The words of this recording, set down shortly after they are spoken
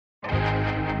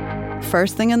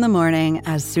First thing in the morning,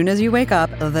 as soon as you wake up,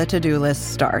 the to-do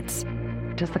list starts.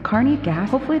 Does the car need gas?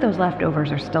 Hopefully those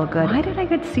leftovers are still good. Why did I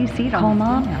get CC'd on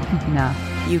Mom? No.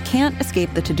 You can't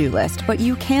escape the to-do list, but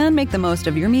you can make the most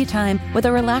of your me time with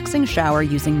a relaxing shower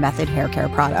using Method Hair Care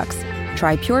products.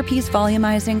 Try Pure Peace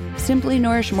Volumizing, Simply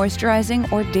Nourish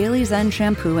Moisturizing, or Daily Zen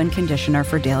Shampoo and Conditioner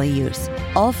for daily use.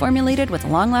 All formulated with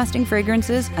long-lasting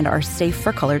fragrances and are safe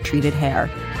for color-treated hair.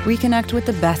 Reconnect with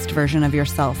the best version of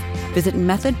yourself. Visit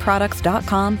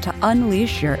methodproducts.com to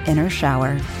unleash your inner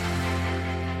shower.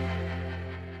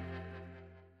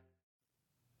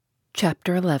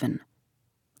 Chapter 11.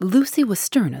 Lucy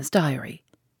Westenra's Diary.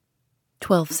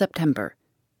 12 September.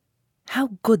 How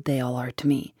good they all are to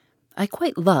me. I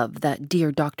quite love that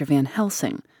dear Dr. Van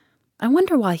Helsing. I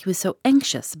wonder why he was so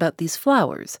anxious about these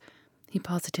flowers. He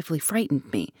positively frightened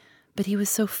me, but he was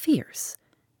so fierce.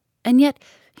 And yet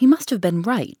he must have been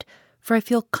right, for I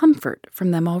feel comfort from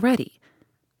them already.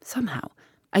 Somehow,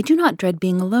 I do not dread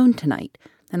being alone tonight,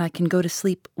 and I can go to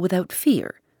sleep without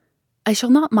fear. I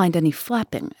shall not mind any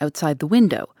flapping outside the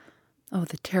window. Oh,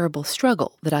 the terrible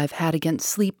struggle that I've had against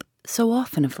sleep so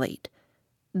often of late.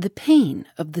 The pain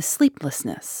of the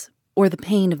sleeplessness, or the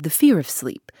pain of the fear of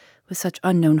sleep, with such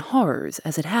unknown horrors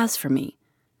as it has for me.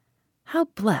 How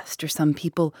blessed are some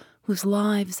people whose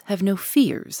lives have no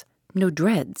fears, no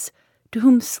dreads, to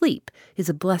whom sleep is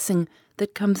a blessing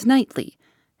that comes nightly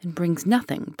and brings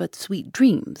nothing but sweet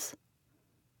dreams.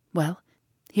 Well,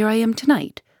 here I am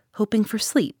tonight, hoping for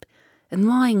sleep, and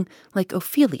lying like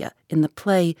Ophelia in the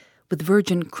play with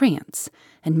virgin Krantz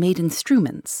and maiden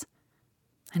Strumens.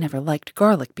 I never liked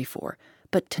garlic before,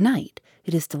 but tonight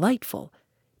it is delightful.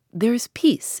 There is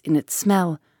peace in its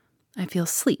smell. I feel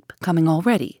sleep coming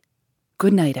already.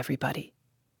 Good night, everybody.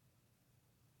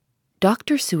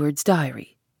 Dr. Seward's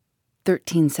Diary.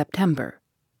 13 September.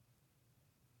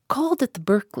 Called at the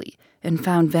Berkeley and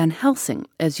found Van Helsing,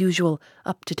 as usual,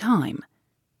 up to time.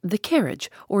 The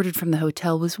carriage ordered from the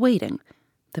hotel was waiting.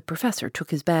 The professor took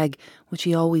his bag, which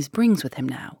he always brings with him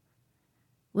now.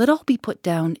 Let all be put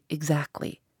down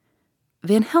exactly.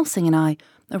 Van Helsing and I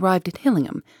arrived at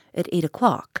Hillingham at 8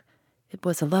 o'clock. It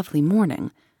was a lovely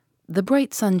morning. The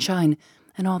bright sunshine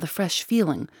and all the fresh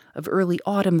feeling of early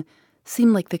autumn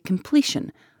seemed like the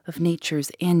completion of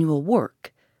nature's annual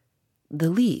work.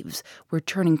 The leaves were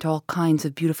turning to all kinds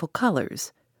of beautiful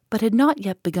colors, but had not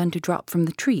yet begun to drop from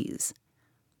the trees.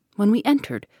 When we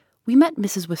entered, we met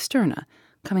Mrs. Westenra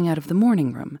coming out of the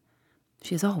morning room.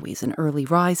 She is always an early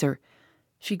riser.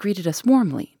 She greeted us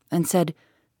warmly and said,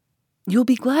 "You'll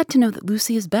be glad to know that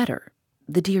Lucy is better.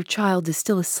 The dear child is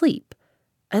still asleep.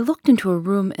 I looked into her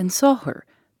room and saw her,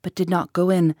 but did not go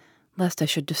in, lest I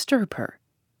should disturb her."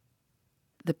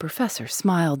 The professor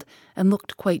smiled and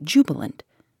looked quite jubilant.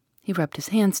 He rubbed his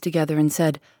hands together and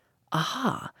said,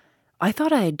 "Aha, I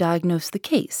thought I had diagnosed the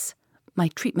case. My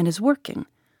treatment is working."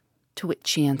 To which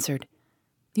she answered,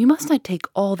 "You must not take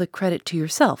all the credit to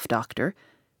yourself, doctor.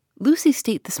 Lucy's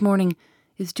state this morning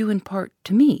is due in part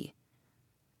to me."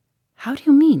 "How do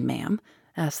you mean, ma'am?"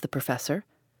 asked the professor.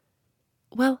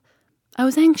 "Well, I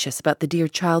was anxious about the dear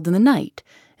child in the night,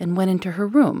 and went into her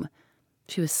room.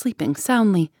 She was sleeping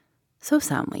soundly, so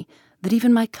soundly that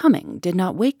even my coming did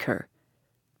not wake her.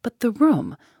 But the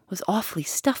room was awfully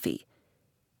stuffy.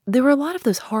 There were a lot of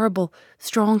those horrible,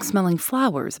 strong-smelling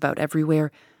flowers about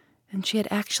everywhere, and she had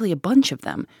actually a bunch of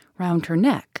them round her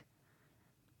neck.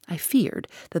 I feared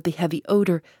that the heavy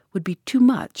odor would be too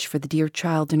much for the dear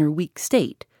child in her weak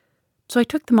state, so I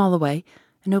took them all away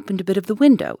and opened a bit of the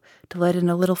window to let in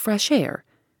a little fresh air.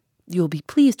 You will be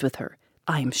pleased with her,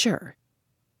 I am sure."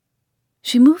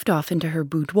 She moved off into her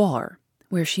boudoir,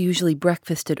 where she usually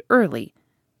breakfasted early.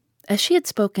 As she had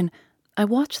spoken, I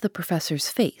watched the professor's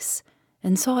face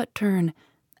and saw it turn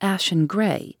ashen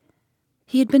gray.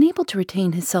 He had been able to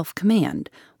retain his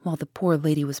self-command while the poor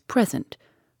lady was present,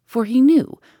 for he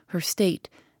knew her state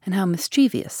and how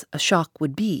mischievous a shock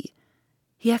would be.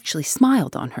 He actually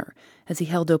smiled on her as he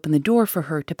held open the door for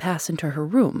her to pass into her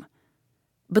room.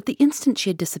 But the instant she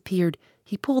had disappeared,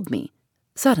 he pulled me,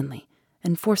 suddenly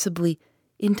and forcibly,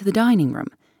 into the dining room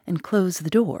and closed the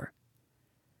door.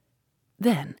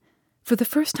 Then, for the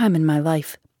first time in my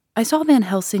life, I saw Van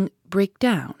Helsing break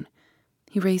down.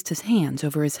 He raised his hands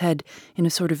over his head in a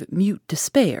sort of mute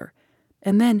despair,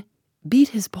 and then beat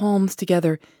his palms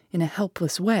together in a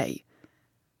helpless way.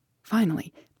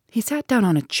 Finally, he sat down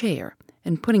on a chair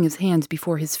and, putting his hands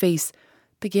before his face,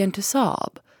 began to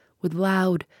sob, with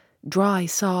loud, dry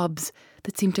sobs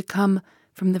that seemed to come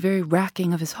from the very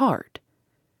racking of his heart.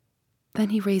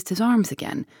 Then he raised his arms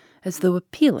again, as though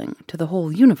appealing to the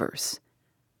whole universe.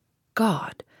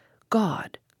 "God,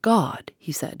 God, God,"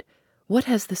 he said, "what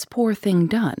has this poor thing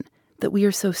done? that we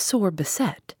are so sore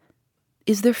beset?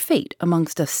 Is there fate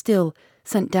amongst us still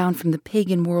sent down from the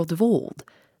pagan world of old,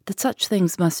 that such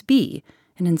things must be,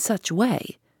 and in such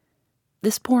way?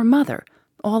 This poor mother,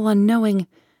 all unknowing,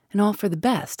 and all for the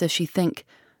best, does she think,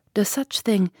 does such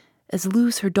thing as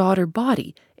lose her daughter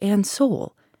body and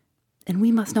soul, and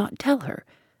we must not tell her,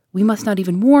 we must not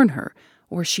even warn her,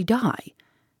 or she die,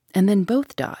 and then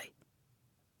both die.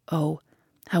 Oh,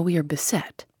 how we are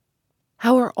beset!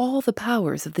 How are all the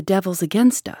powers of the devils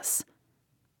against us?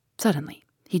 Suddenly,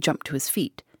 he jumped to his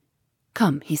feet.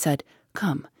 "Come," he said,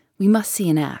 "come, we must see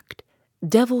an act.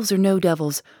 Devils or no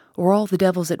devils, or all the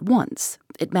devils at once,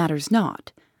 it matters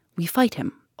not. We fight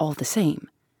him all the same."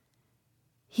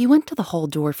 He went to the hall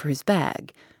door for his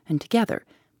bag, and together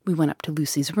we went up to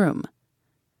Lucy's room.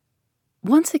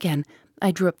 Once again,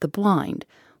 I drew up the blind,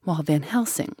 while Van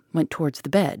Helsing went towards the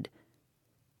bed.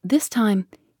 This time,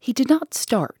 he did not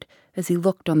start as he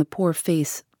looked on the poor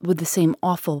face with the same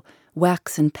awful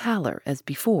waxen pallor as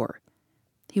before.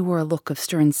 He wore a look of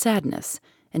stern sadness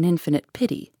and infinite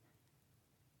pity.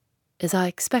 "As I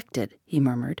expected," he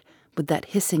murmured, with that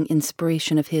hissing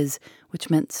inspiration of his which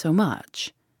meant so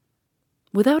much.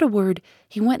 Without a word,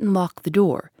 he went and locked the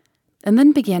door, and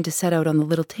then began to set out on the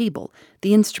little table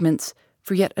the instruments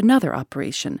for yet another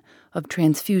operation of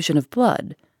transfusion of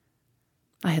blood.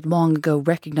 I had long ago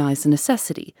recognized the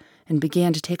necessity and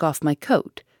began to take off my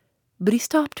coat, but he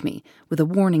stopped me with a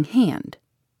warning hand.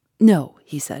 "No,"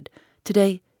 he said,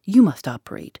 "today you must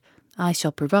operate. I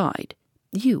shall provide.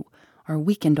 You are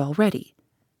weakened already."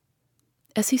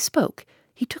 As he spoke,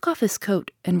 he took off his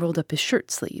coat and rolled up his shirt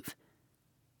sleeve.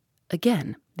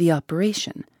 Again the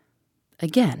operation.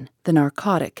 Again the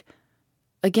narcotic.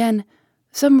 Again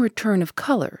some return of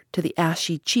color to the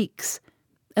ashy cheeks,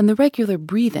 and the regular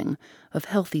breathing of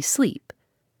healthy sleep.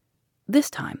 This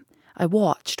time I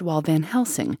watched while Van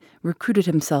Helsing recruited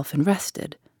himself and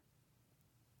rested.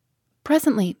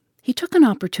 Presently he took an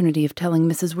opportunity of telling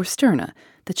Mrs. Westerna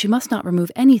that she must not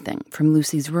remove anything from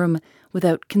Lucy's room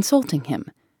without consulting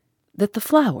him, that the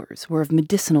flowers were of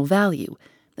medicinal value,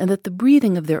 and that the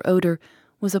breathing of their odor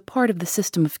was a part of the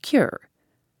system of cure.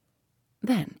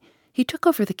 Then he took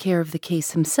over the care of the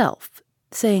case himself,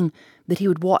 saying that he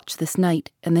would watch this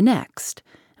night and the next,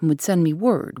 and would send me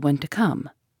word when to come.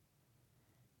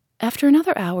 After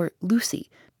another hour, Lucy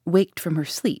waked from her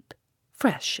sleep,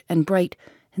 fresh and bright,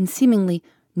 and seemingly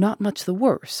not much the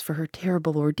worse for her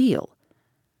terrible ordeal.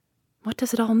 What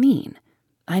does it all mean?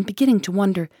 I am beginning to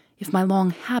wonder if my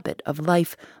long habit of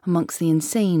life amongst the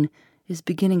insane is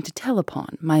beginning to tell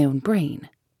upon my own brain.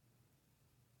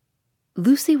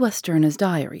 Lucy Westerna's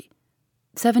Diary,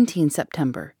 17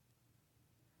 September.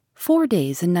 4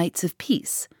 days and nights of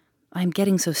peace. I am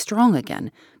getting so strong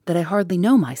again that I hardly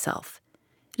know myself.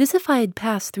 It is as if I had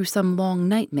passed through some long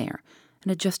nightmare and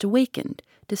had just awakened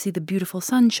to see the beautiful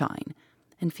sunshine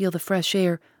and feel the fresh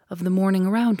air of the morning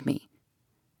around me.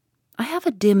 I have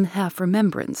a dim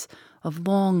half-remembrance of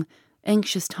long,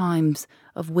 anxious times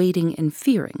of waiting and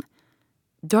fearing,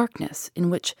 darkness in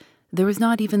which there is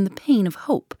not even the pain of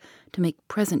hope to make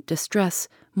present distress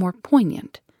more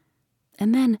poignant,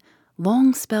 and then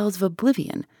long spells of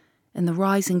oblivion and the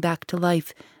rising back to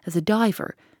life as a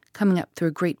diver coming up through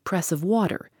a great press of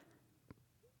water.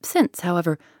 Since,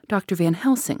 however, Dr. Van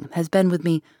Helsing has been with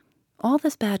me, all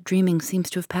this bad dreaming seems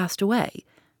to have passed away.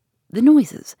 The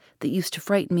noises that used to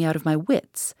frighten me out of my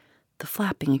wits, the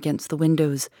flapping against the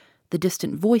windows, the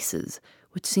distant voices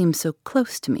which seemed so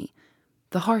close to me,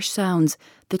 the harsh sounds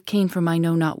that came from I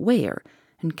know not where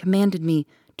and commanded me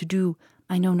to do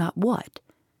I know not what,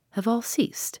 have all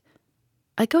ceased.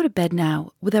 I go to bed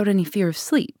now without any fear of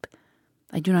sleep.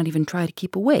 I do not even try to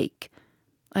keep awake.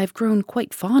 I have grown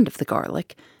quite fond of the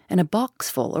garlic, and a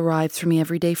boxful arrives for me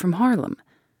every day from Haarlem.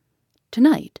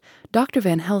 Tonight, Dr.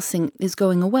 Van Helsing is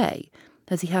going away,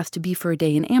 as he has to be for a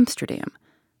day in Amsterdam.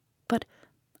 But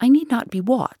I need not be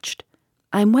watched.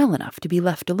 I am well enough to be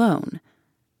left alone.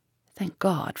 Thank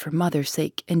God for Mother's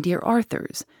sake and dear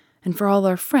Arthur's, and for all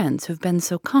our friends who have been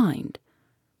so kind.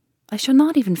 I shall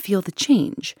not even feel the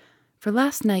change, for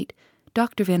last night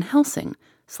Dr. Van Helsing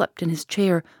slept in his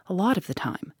chair a lot of the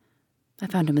time. I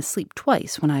found him asleep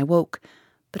twice when I awoke,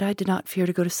 but I did not fear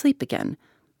to go to sleep again,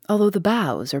 although the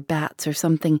boughs or bats or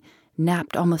something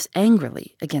napped almost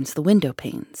angrily against the window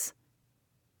panes.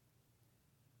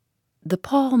 The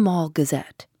Pall Mall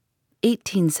Gazette,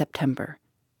 18 September.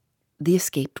 The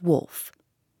Escaped Wolf.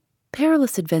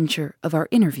 Perilous adventure of our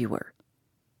interviewer.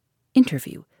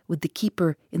 Interview with the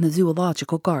keeper in the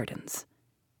Zoological Gardens.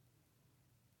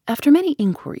 After many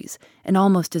inquiries and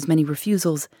almost as many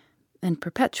refusals, and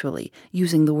perpetually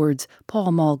using the words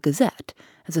Pall Mall Gazette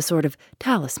as a sort of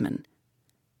talisman,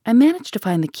 I managed to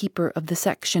find the keeper of the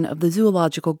section of the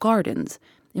zoological gardens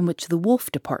in which the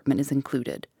wolf department is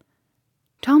included.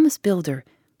 Thomas Bilder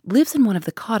lives in one of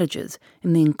the cottages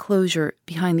in the enclosure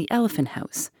behind the elephant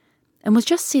house, and was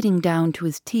just sitting down to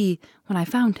his tea when I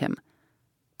found him.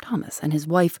 Thomas and his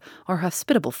wife are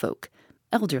hospitable folk,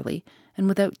 elderly and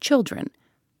without children,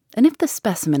 and if the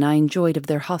specimen I enjoyed of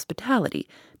their hospitality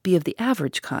be of the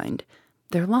average kind,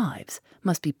 their lives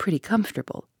must be pretty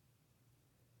comfortable.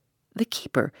 The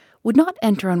keeper would not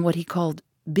enter on what he called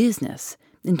business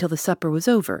until the supper was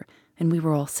over and we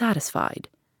were all satisfied.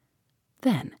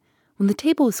 Then, when the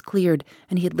table was cleared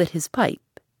and he had lit his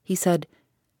pipe, he said,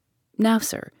 "Now,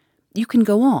 sir, you can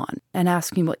go on and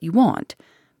ask me what you want.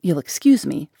 You'll excuse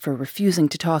me for refusing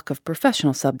to talk of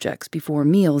professional subjects before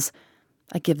meals.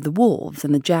 I give the wolves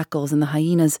and the jackals and the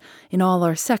hyenas in all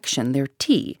our section their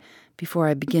tea before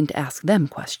I begin to ask them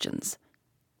questions."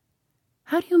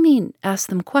 "How do you mean, ask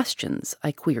them questions?"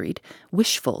 I queried,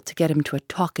 wishful to get him to a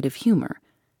talkative humor.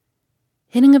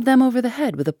 "Hitting of them over the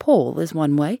head with a pole is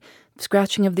one way,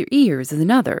 scratching of their ears is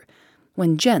another,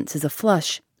 when gents is a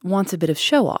flush wants a bit of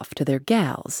show-off to their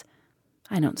gals.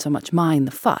 I don't so much mind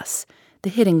the fuss, the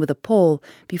hitting with a pole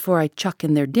before I chuck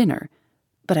in their dinner,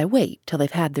 but I wait till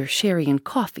they've had their sherry and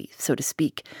coffee, so to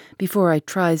speak, before I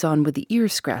tries on with the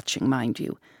ear-scratching, mind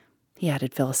you," he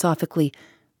added philosophically.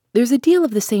 "There's a deal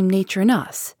of the same nature in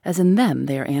us as in them,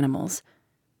 they are animals.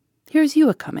 Here's you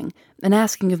a-coming and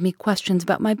asking of me questions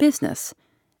about my business.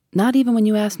 Not even when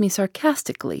you ask me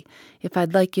sarcastically if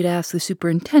I'd like you to ask the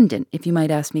superintendent if you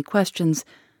might ask me questions.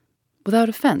 Without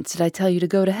offense, did I tell you to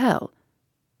go to hell?"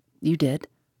 "You did."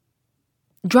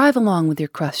 "Drive along with your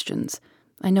questions.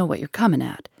 I know what you're coming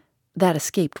at. That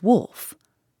escaped wolf."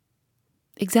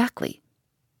 "Exactly.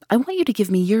 I want you to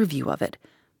give me your view of it.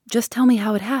 Just tell me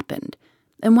how it happened.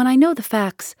 And when I know the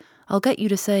facts, I'll get you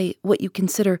to say what you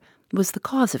consider was the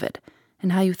cause of it,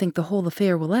 and how you think the whole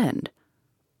affair will end."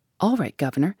 "All right,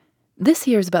 Governor. This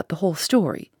here's about the whole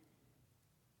story.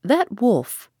 That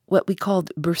wolf, what we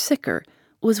called Berserker,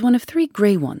 was one of 3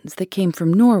 grey ones that came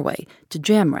from Norway to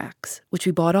Jamrach's, which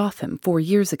we bought off him 4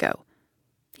 years ago.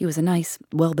 He was a nice,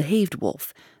 well-behaved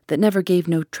wolf that never gave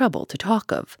no trouble to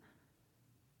talk of.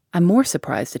 I'm more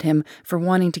surprised at him for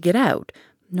wanting to get out,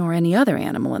 nor any other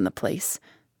animal in the place.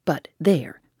 But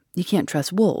there, you can't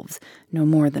trust wolves no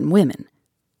more than women."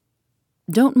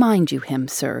 "Don't mind you him,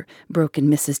 sir," broke in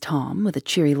Mrs. Tom with a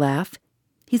cheery laugh.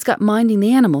 "He's got minding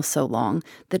the animals so long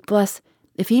that, bless,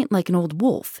 if he ain't like an old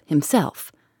wolf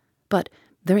himself. But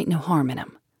there ain't no harm in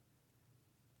him."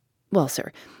 "Well,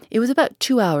 sir, it was about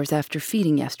 2 hours after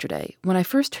feeding yesterday when I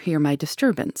first hear my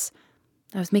disturbance.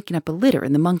 I was making up a litter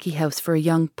in the monkey house for a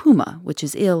young puma, which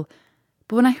is ill,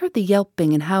 but when I heard the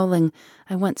yelping and howling,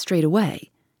 I went straight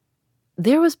away.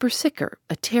 There was Berserker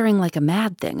a-tearing like a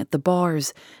mad thing at the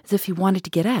bars as if he wanted to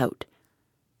get out.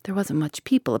 There wasn't much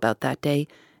people about that day,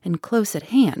 and close at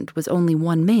hand was only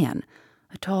one man,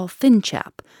 a tall, thin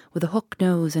chap with a hook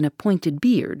nose and a pointed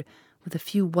beard, with a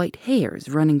few white hairs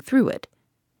running through it.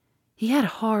 He had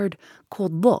a hard,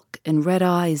 cold look and red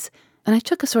eyes, and I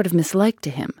took a sort of mislike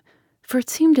to him, for it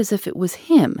seemed as if it was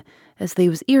him as they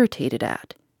was irritated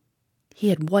at. He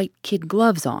had white kid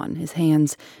gloves on his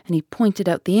hands, and he pointed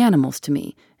out the animals to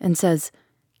me and says,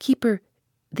 'Keeper,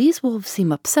 these wolves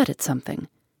seem upset at something.'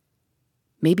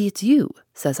 'Maybe it's you,'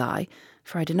 says I,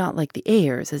 for I did not like the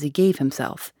airs as he gave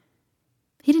himself.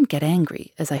 He didn't get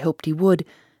angry, as I hoped he would,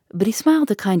 but he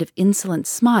smiled a kind of insolent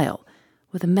smile,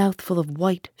 with a mouthful of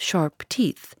white, sharp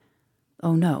teeth.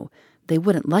 'Oh, no, they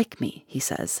wouldn't like me,' he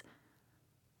says.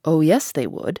 'Oh, yes, they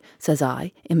would,' says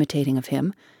I, imitating of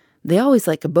him. 'They always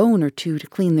like a bone or two to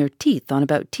clean their teeth on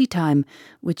about tea-time,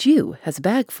 which you has a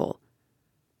bagful.'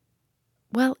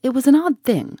 Well, it was an odd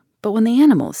thing, but when the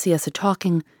animals see us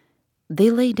a-talking, they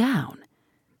lay down,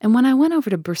 and when I went over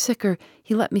to Berserker,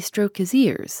 he let me stroke his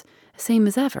ears, same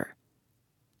as ever.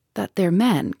 That there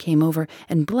man came over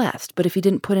and blessed, but if he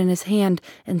didn't put in his hand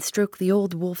and stroke the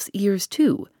old wolf's ears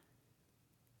too.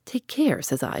 'Take care,'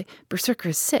 says I, 'Berserker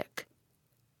is sick.'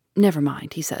 'Never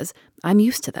mind,' he says, 'I'm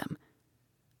used to them.'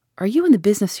 'Are you in the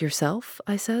business yourself?'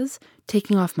 I says,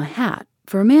 taking off my hat,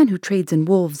 for a man who trades in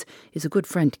wolves is a good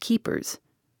friend to keepers.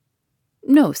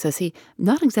 'No,' says he,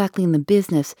 'not exactly in the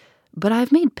business, but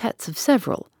I've made pets of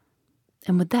several.'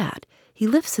 And with that, he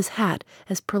lifts his hat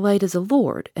as polite as a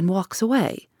lord and walks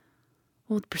away.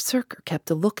 Old Berserker kept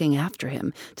a-looking after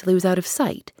him till he was out of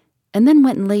sight, and then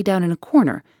went and lay down in a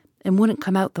corner and wouldn't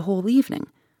come out the whole evening.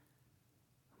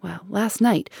 Well, last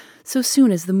night, so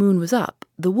soon as the moon was up,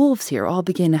 the wolves here all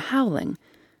began a-howling.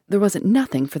 There wasn't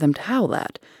nothing for them to howl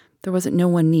at. There wasn't no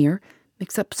one near,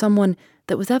 except someone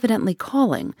that was evidently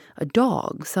calling a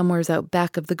dog somewheres out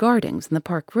back of the Gardings in the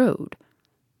Park Road.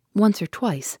 Once or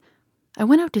twice, I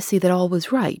went out to see that all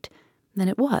was right, and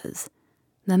it was.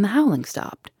 Then the howling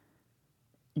stopped.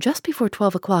 Just before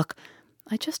 12 o'clock,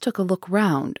 I just took a look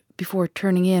round before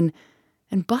turning in,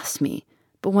 and bust me,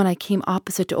 but when I came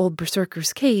opposite to old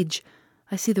Berserker's cage,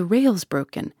 I see the rails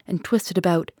broken and twisted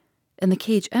about, and the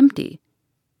cage empty.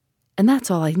 And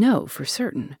that's all I know for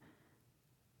certain.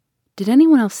 Did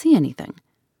anyone else see anything?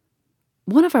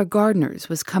 One of our gardeners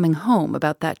was coming home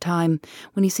about that time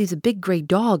when he sees a big gray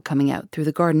dog coming out through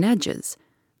the garden edges.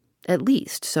 At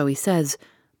least, so he says,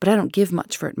 but I don't give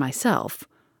much for it myself.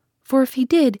 For if he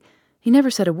did, he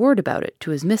never said a word about it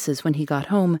to his missus when he got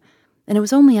home, and it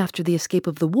was only after the escape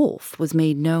of the wolf was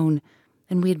made known,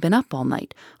 and we had been up all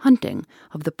night hunting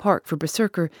of the park for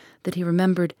Berserker, that he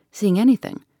remembered seeing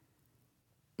anything.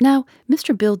 Now,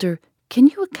 Mr. Builder, can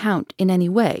you account in any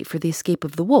way for the escape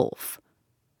of the wolf?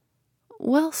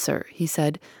 Well, sir, he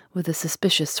said, with a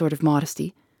suspicious sort of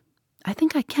modesty, I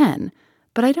think I can,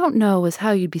 but I don't know as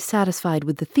how you'd be satisfied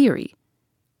with the theory.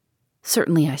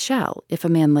 Certainly I shall, if a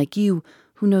man like you,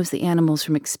 who knows the animals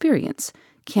from experience,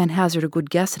 can hazard a good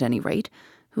guess at any rate,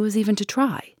 who is even to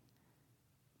try.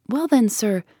 Well then,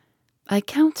 sir, I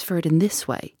accounts for it in this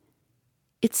way.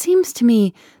 It seems to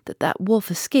me that that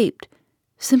wolf escaped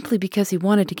simply because he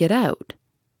wanted to get out.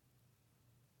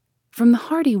 From the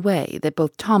hearty way that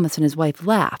both Thomas and his wife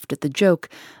laughed at the joke,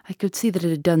 I could see that it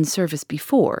had done service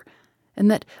before,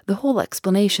 and that the whole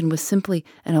explanation was simply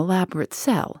an elaborate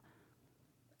sell.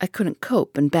 I couldn't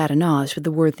cope and badinage with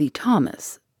the worthy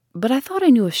Thomas, but I thought I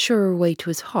knew a surer way to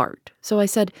his heart, so I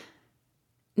said,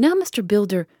 Now, Mr.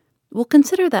 Builder, we'll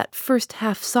consider that first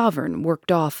half-sovereign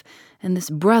worked off, and this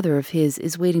brother of his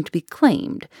is waiting to be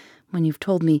claimed, when you've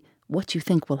told me what you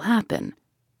think will happen.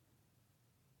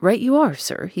 Right you are,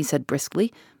 sir, he said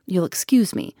briskly. You'll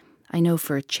excuse me. I know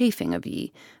for a chafing of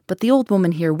ye, but the old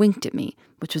woman here winked at me,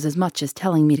 which was as much as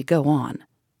telling me to go on.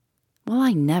 Well,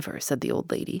 I never, said the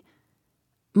old lady.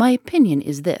 My opinion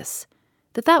is this,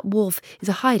 that wolf is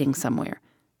a-hiding somewhere.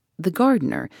 The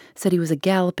gardener said he was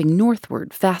a-galloping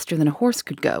northward faster than a horse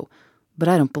could go, but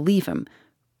I don't believe him.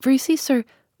 For you see, sir,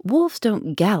 wolves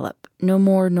don't gallop no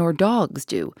more nor dogs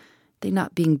do, they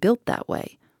not being built that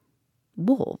way.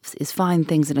 Wolves is fine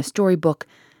things in a storybook,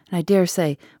 and I dare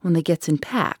say when they gets in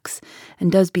packs,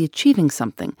 and does be achieving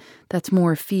something, that's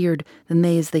more feared than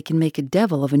they as they can make a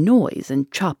devil of a noise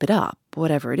and chop it up,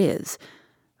 whatever it is.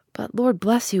 But Lord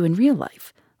bless you, in real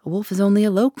life, a wolf is only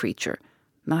a low creature,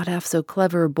 not half so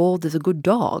clever or bold as a good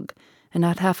dog, and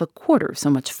not half a quarter so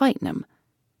much fightin' him.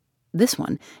 This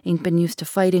one ain't been used to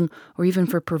fighting or even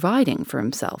for providing for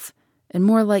himself, and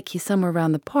more like he's somewhere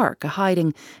round the park,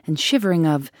 a-hiding and shivering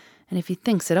of, and if he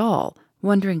thinks at all,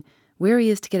 wondering where he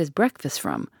is to get his breakfast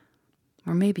from.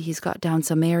 Or maybe he's got down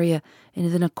some area and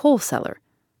is in a coal cellar.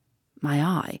 My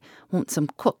eye, won't some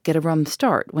cook get a rum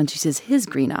start when she sees his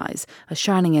green eyes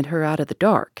a-shining at her out of the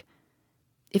dark?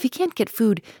 If he can't get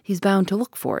food, he's bound to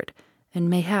look for it, and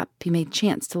mayhap he may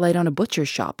chance to light on a butcher's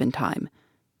shop in time.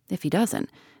 If he doesn't,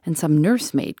 and some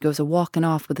nursemaid goes a-walking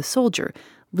off with a soldier,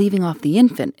 leaving off the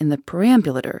infant in the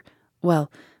perambulator,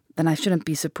 well, then I shouldn't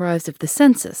be surprised if the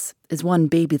census is one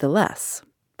baby the less.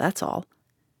 That's all.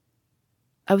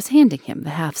 I was handing him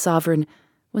the half-sovereign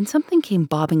when something came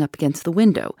bobbing up against the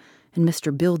window, and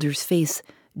Mr. Builder's face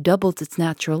doubled its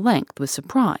natural length with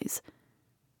surprise.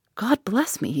 God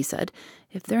bless me, he said,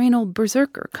 if there ain't old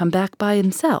Berserker come back by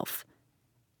himself.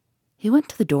 He went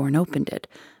to the door and opened it,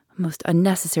 a most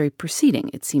unnecessary proceeding,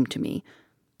 it seemed to me.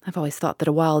 I've always thought that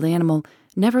a wild animal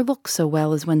never looks so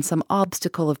well as when some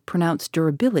obstacle of pronounced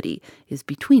durability is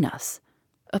between us.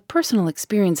 A personal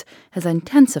experience has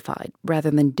intensified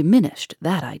rather than diminished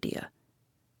that idea.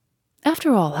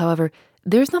 After all, however,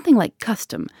 there's nothing like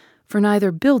custom, for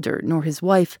neither Builder nor his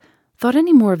wife thought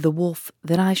any more of the wolf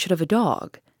than I should of a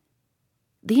dog.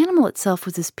 The animal itself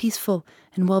was as peaceful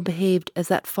and well-behaved as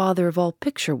that father of all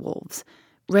picture wolves,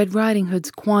 Red Riding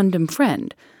Hood's quondam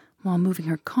friend, while moving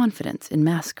her confidence in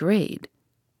masquerade.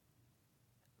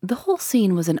 The whole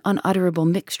scene was an unutterable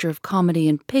mixture of comedy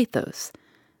and pathos.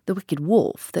 The wicked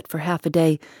wolf that for half a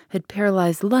day had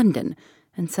paralyzed London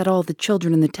and set all the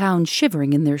children in the town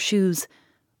shivering in their shoes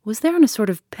was there in a sort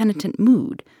of penitent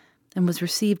mood, and was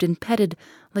received and petted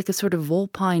like a sort of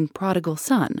vulpine prodigal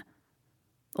son.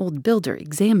 Old Builder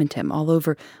examined him all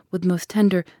over with most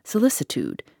tender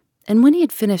solicitude, and when he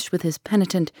had finished with his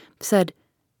penitent, said,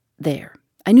 There,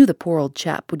 I knew the poor old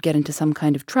chap would get into some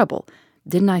kind of trouble.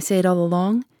 Didn't I say it all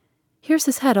along? Here's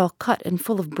his head all cut and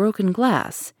full of broken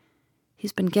glass.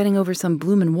 He's been getting over some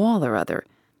bloomin' wall or other.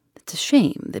 It's a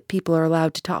shame that people are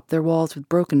allowed to top their walls with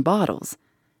broken bottles.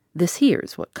 This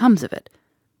here's what comes of it.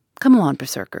 Come along,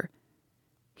 Berserker."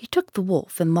 He took the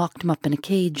wolf and locked him up in a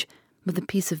cage with a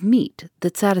piece of meat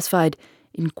that satisfied,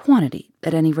 in quantity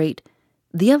at any rate,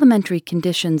 the elementary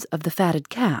conditions of the fatted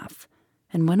calf,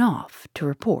 and went off to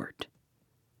report.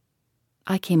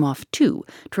 I came off, too,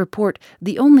 to report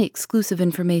the only exclusive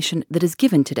information that is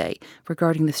given today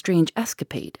regarding the strange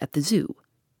escapade at the zoo.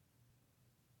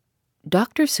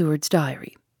 Dr. Seward's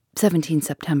Diary, 17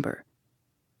 September.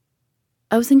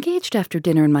 I was engaged after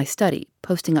dinner in my study,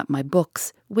 posting up my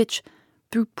books, which,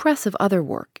 through press of other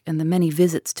work and the many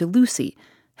visits to Lucy,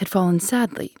 had fallen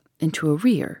sadly into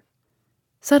arrear.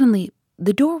 Suddenly,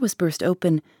 the door was burst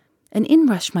open, and in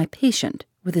rushed my patient,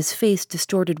 with his face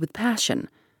distorted with passion.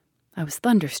 I was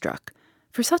thunderstruck,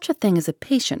 for such a thing as a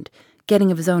patient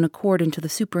getting of his own accord into the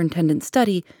superintendent's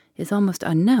study is almost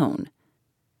unknown.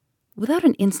 Without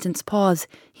an instant's pause,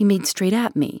 he made straight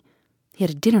at me. He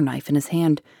had a dinner knife in his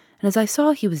hand, and as I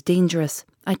saw he was dangerous,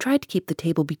 I tried to keep the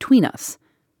table between us.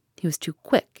 He was too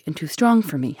quick and too strong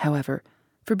for me, however,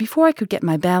 for before I could get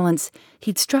my balance,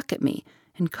 he'd struck at me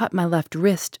and cut my left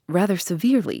wrist rather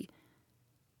severely.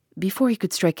 Before he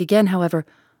could strike again, however,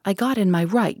 I got in my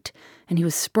right, and he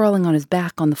was sprawling on his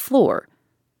back on the floor.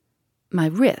 My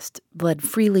wrist bled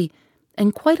freely,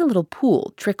 and quite a little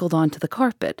pool trickled onto the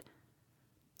carpet.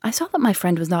 I saw that my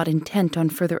friend was not intent on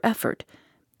further effort,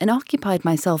 and occupied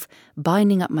myself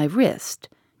binding up my wrist,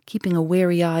 keeping a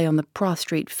wary eye on the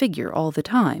prostrate figure all the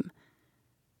time.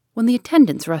 When the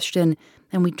attendants rushed in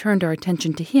and we turned our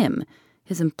attention to him,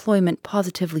 his employment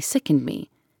positively sickened me.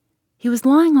 He was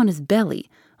lying on his belly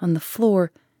on the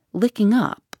floor, licking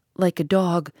up, like a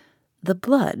dog, the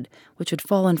blood which had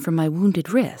fallen from my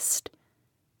wounded wrist.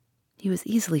 He was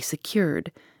easily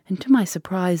secured, and to my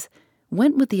surprise,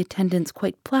 went with the attendants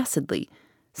quite placidly,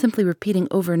 simply repeating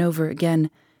over and over again,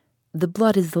 "The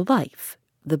blood is the life,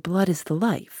 the blood is the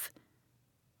life."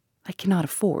 I cannot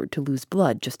afford to lose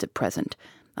blood just at present.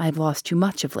 I have lost too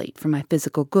much of late for my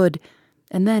physical good,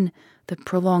 and then the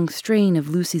prolonged strain of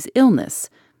Lucy's illness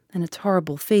and its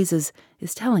horrible phases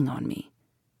is telling on me.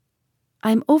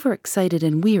 I am overexcited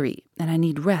and weary, and I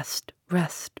need rest,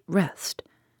 rest, rest.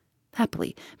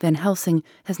 Happily, Van Helsing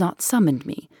has not summoned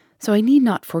me, so I need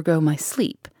not forego my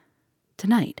sleep.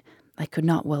 Tonight, I could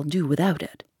not well do without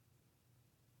it.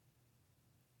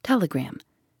 Telegram.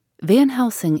 Van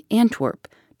Helsing, Antwerp,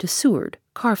 to Seward,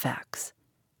 Carfax.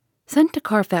 Sent to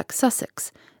Carfax,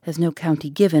 Sussex, as no county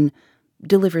given,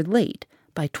 delivered late,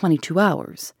 by 22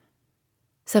 hours.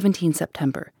 17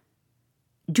 September.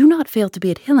 Do not fail to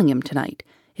be at Hillingham tonight,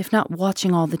 if not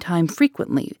watching all the time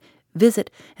frequently.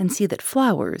 Visit and see that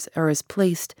flowers are as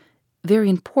placed. Very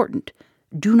important.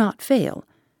 Do not fail.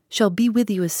 Shall be with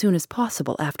you as soon as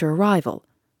possible after arrival.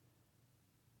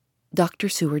 Dr.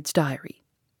 Seward's Diary,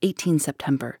 18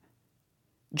 September.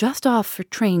 Just off for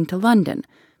train to London.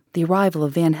 The arrival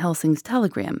of Van Helsing's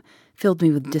telegram filled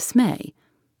me with dismay.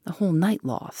 A whole night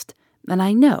lost, and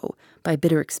I know, by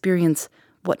bitter experience,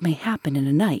 what may happen in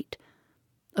a night.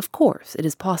 Of course, it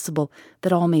is possible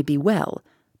that all may be well,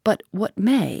 but what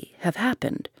may have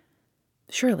happened?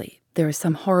 Surely there is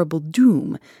some horrible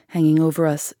doom hanging over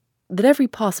us, that every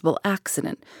possible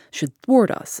accident should thwart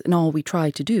us in all we try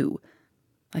to do.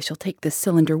 I shall take this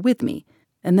cylinder with me,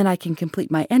 and then I can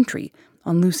complete my entry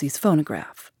on Lucy's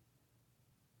phonograph.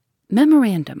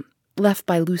 Memorandum left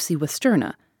by Lucy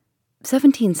Westerna,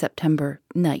 17 September,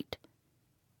 night.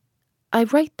 I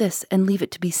write this and leave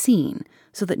it to be seen,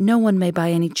 so that no one may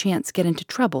by any chance get into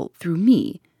trouble through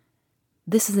me.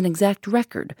 This is an exact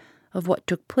record of what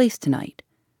took place tonight.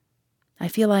 I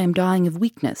feel I am dying of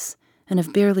weakness, and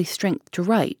have barely strength to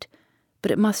write,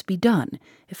 but it must be done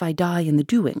if I die in the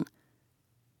doing.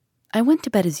 I went to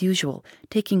bed as usual,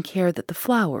 taking care that the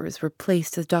flowers were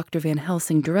placed as Dr. Van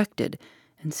Helsing directed,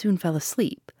 and soon fell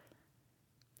asleep.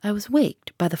 I was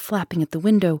waked by the flapping at the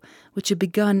window, which had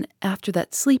begun after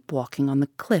that sleepwalking on the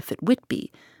cliff at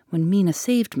Whitby, when Mina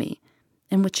saved me,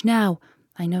 and which now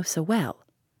I know so well.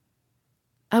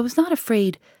 I was not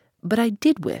afraid, but I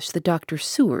did wish that Dr.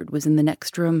 Seward was in the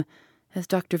next room, as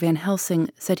Dr. Van Helsing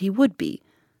said he would be,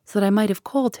 so that I might have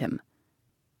called him.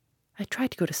 I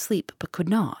tried to go to sleep, but could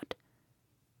not.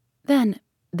 Then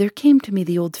there came to me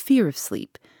the old fear of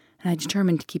sleep, and I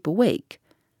determined to keep awake.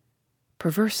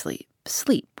 Perversely,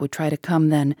 sleep would try to come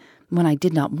then when I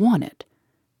did not want it.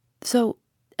 So,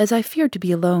 as I feared to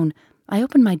be alone, I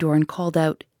opened my door and called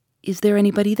out, "Is there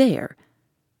anybody there?"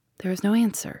 There was no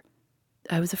answer.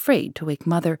 I was afraid to wake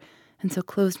Mother, and so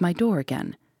closed my door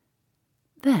again.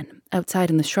 Then, outside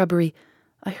in the shrubbery,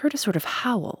 I heard a sort of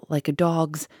howl like a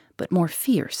dog's, but more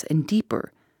fierce and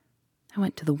deeper. I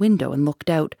went to the window and looked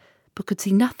out, but could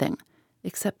see nothing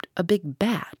except a big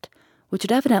bat, which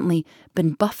had evidently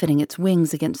been buffeting its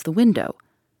wings against the window.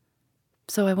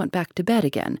 So I went back to bed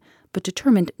again, but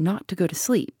determined not to go to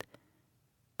sleep.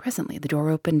 Presently the door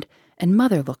opened, and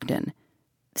Mother looked in.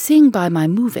 Seeing by my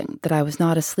moving that I was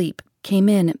not asleep, came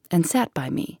in and sat by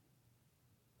me.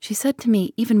 She said to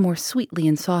me even more sweetly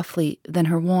and softly than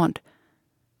her wont,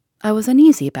 "I was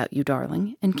uneasy about you,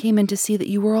 darling, and came in to see that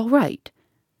you were all right."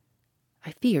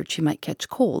 I feared she might catch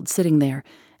cold sitting there,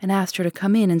 and asked her to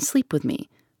come in and sleep with me.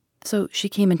 So she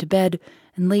came into bed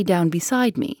and lay down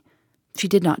beside me. She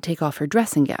did not take off her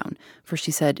dressing gown, for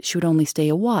she said she would only stay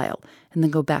a while and then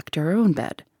go back to her own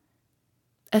bed.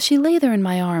 As she lay there in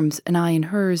my arms and I in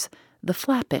hers, the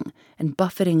flapping and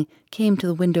buffeting came to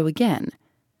the window again.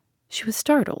 She was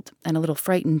startled and a little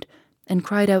frightened, and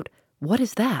cried out, "What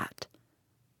is that?"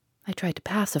 I tried to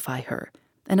pacify her,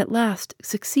 and at last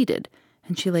succeeded,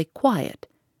 and she lay quiet.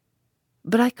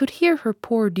 But I could hear her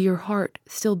poor dear heart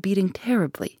still beating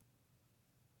terribly.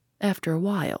 After a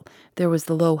while, there was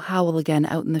the low howl again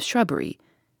out in the shrubbery,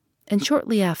 and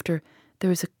shortly after, there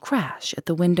was a crash at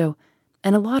the window,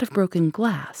 and a lot of broken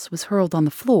glass was hurled on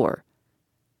the floor.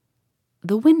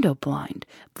 The window blind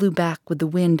blew back with the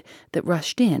wind that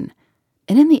rushed in,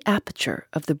 and in the aperture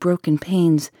of the broken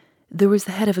panes there was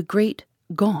the head of a great,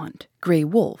 gaunt, grey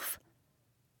wolf.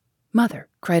 Mother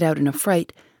cried out in a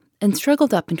fright, and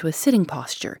struggled up into a sitting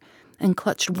posture, and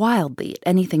clutched wildly at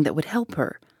anything that would help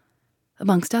her.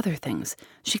 Amongst other things,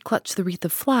 she clutched the wreath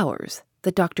of flowers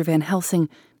that Dr. Van Helsing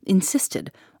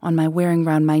insisted on my wearing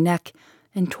round my neck,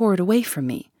 and tore it away from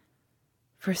me.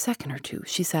 For a second or two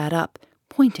she sat up,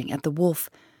 pointing at the wolf,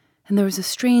 and there was a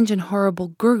strange and horrible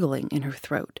gurgling in her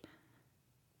throat.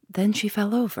 Then she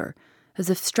fell over, as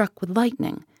if struck with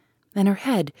lightning, and her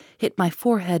head hit my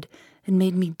forehead and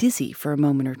made me dizzy for a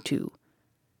moment or two.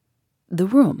 The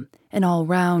room, and all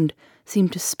round,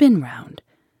 seemed to spin round.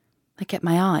 I kept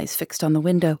my eyes fixed on the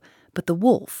window, but the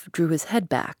wolf drew his head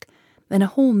back, and a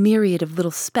whole myriad of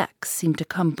little specks seemed to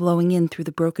come blowing in through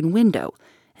the broken window,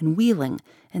 and wheeling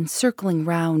and circling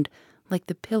round like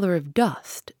the pillar of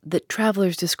dust that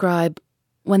travelers describe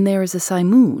when there is a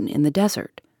simoon in the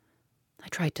desert. I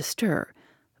tried to stir,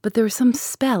 but there was some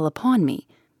spell upon me,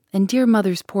 and dear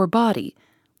Mother's poor body,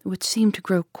 which seemed to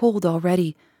grow cold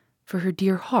already, for her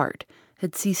dear heart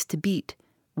had ceased to beat,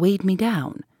 weighed me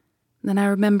down. Then I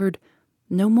remembered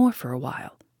no more for a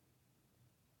while.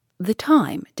 The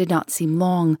time did not seem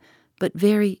long, but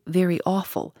very, very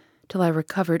awful, till I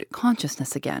recovered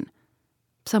consciousness again.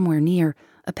 Somewhere near,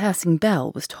 a passing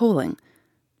bell was tolling.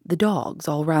 The dogs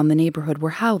all round the neighborhood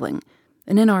were howling,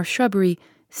 and in our shrubbery,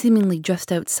 seemingly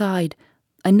just outside,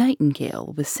 a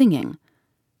nightingale was singing.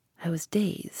 I was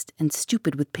dazed and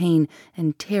stupid with pain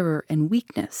and terror and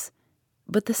weakness,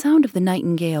 but the sound of the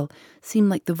nightingale seemed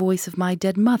like the voice of my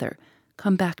dead mother,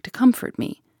 come back to comfort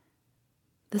me.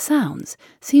 The sounds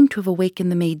seemed to have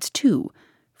awakened the maids too,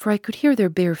 for I could hear their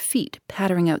bare feet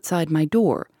pattering outside my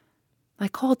door. I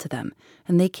called to them,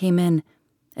 and they came in,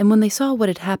 and when they saw what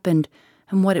had happened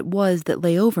and what it was that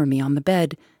lay over me on the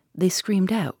bed, they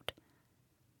screamed out.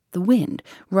 The wind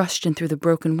rushed in through the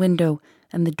broken window,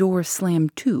 and the door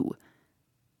slammed to.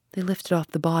 They lifted off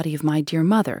the body of my dear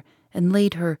mother and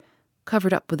laid her,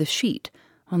 covered up with a sheet,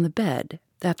 on the bed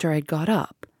after I had got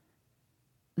up.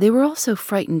 They were all so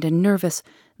frightened and nervous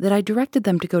that I directed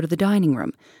them to go to the dining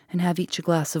room and have each a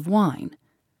glass of wine.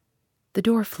 The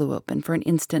door flew open for an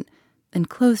instant and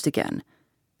closed again.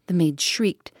 The maid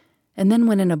shrieked, and then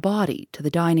went in a body to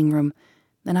the dining room,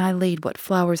 and I laid what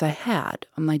flowers I had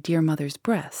on my dear mother's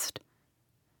breast.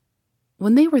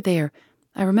 When they were there,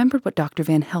 I remembered what Dr.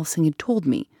 Van Helsing had told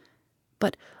me,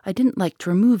 but I didn't like to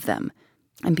remove them,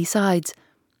 and besides,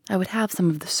 I would have some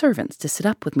of the servants to sit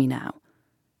up with me now.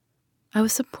 I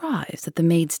was surprised that the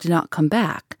maids did not come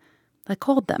back. I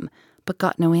called them, but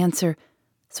got no answer,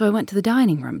 so I went to the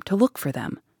dining room to look for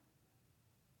them.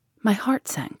 My heart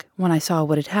sank when I saw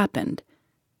what had happened.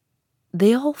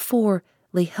 They all four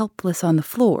lay helpless on the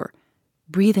floor,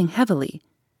 breathing heavily.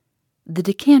 The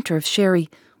decanter of sherry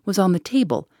was on the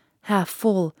table, half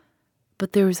full,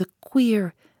 but there was a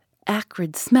queer,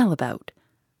 acrid smell about.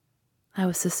 I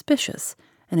was suspicious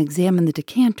and examined the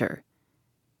decanter.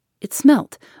 It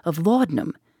smelt of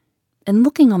laudanum, and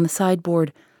looking on the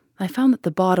sideboard, I found that the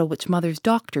bottle which Mother's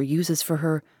doctor uses for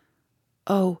her,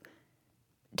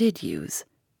 did use,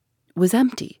 was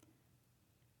empty.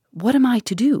 What am I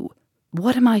to do?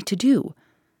 What am I to do?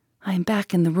 I am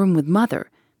back in the room with Mother.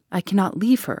 I cannot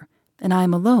leave her, and I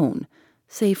am alone,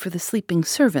 save for the sleeping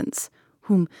servants,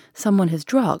 whom someone has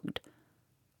drugged.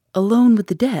 Alone with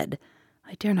the dead,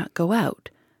 I dare not go out,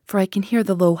 for I can hear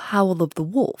the low howl of the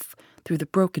wolf through the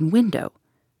broken window.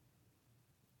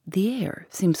 The air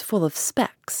seems full of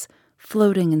specks,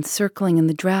 floating and circling in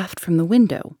the draught from the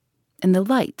window, and the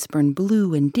lights burn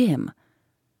blue and dim.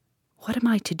 What am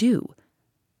I to do?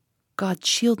 God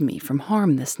shield me from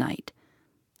harm this night.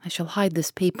 I shall hide this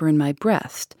paper in my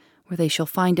breast, where they shall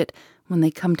find it when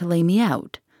they come to lay me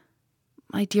out.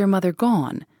 My dear mother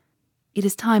gone. It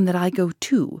is time that I go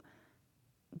too.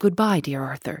 Goodbye, dear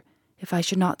Arthur, if I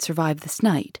should not survive this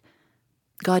night.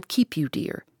 God keep you,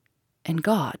 dear, and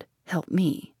God help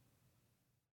me.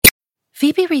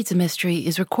 Phoebe Reads a Mystery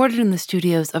is recorded in the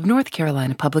studios of North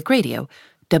Carolina Public Radio,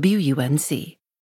 WUNC.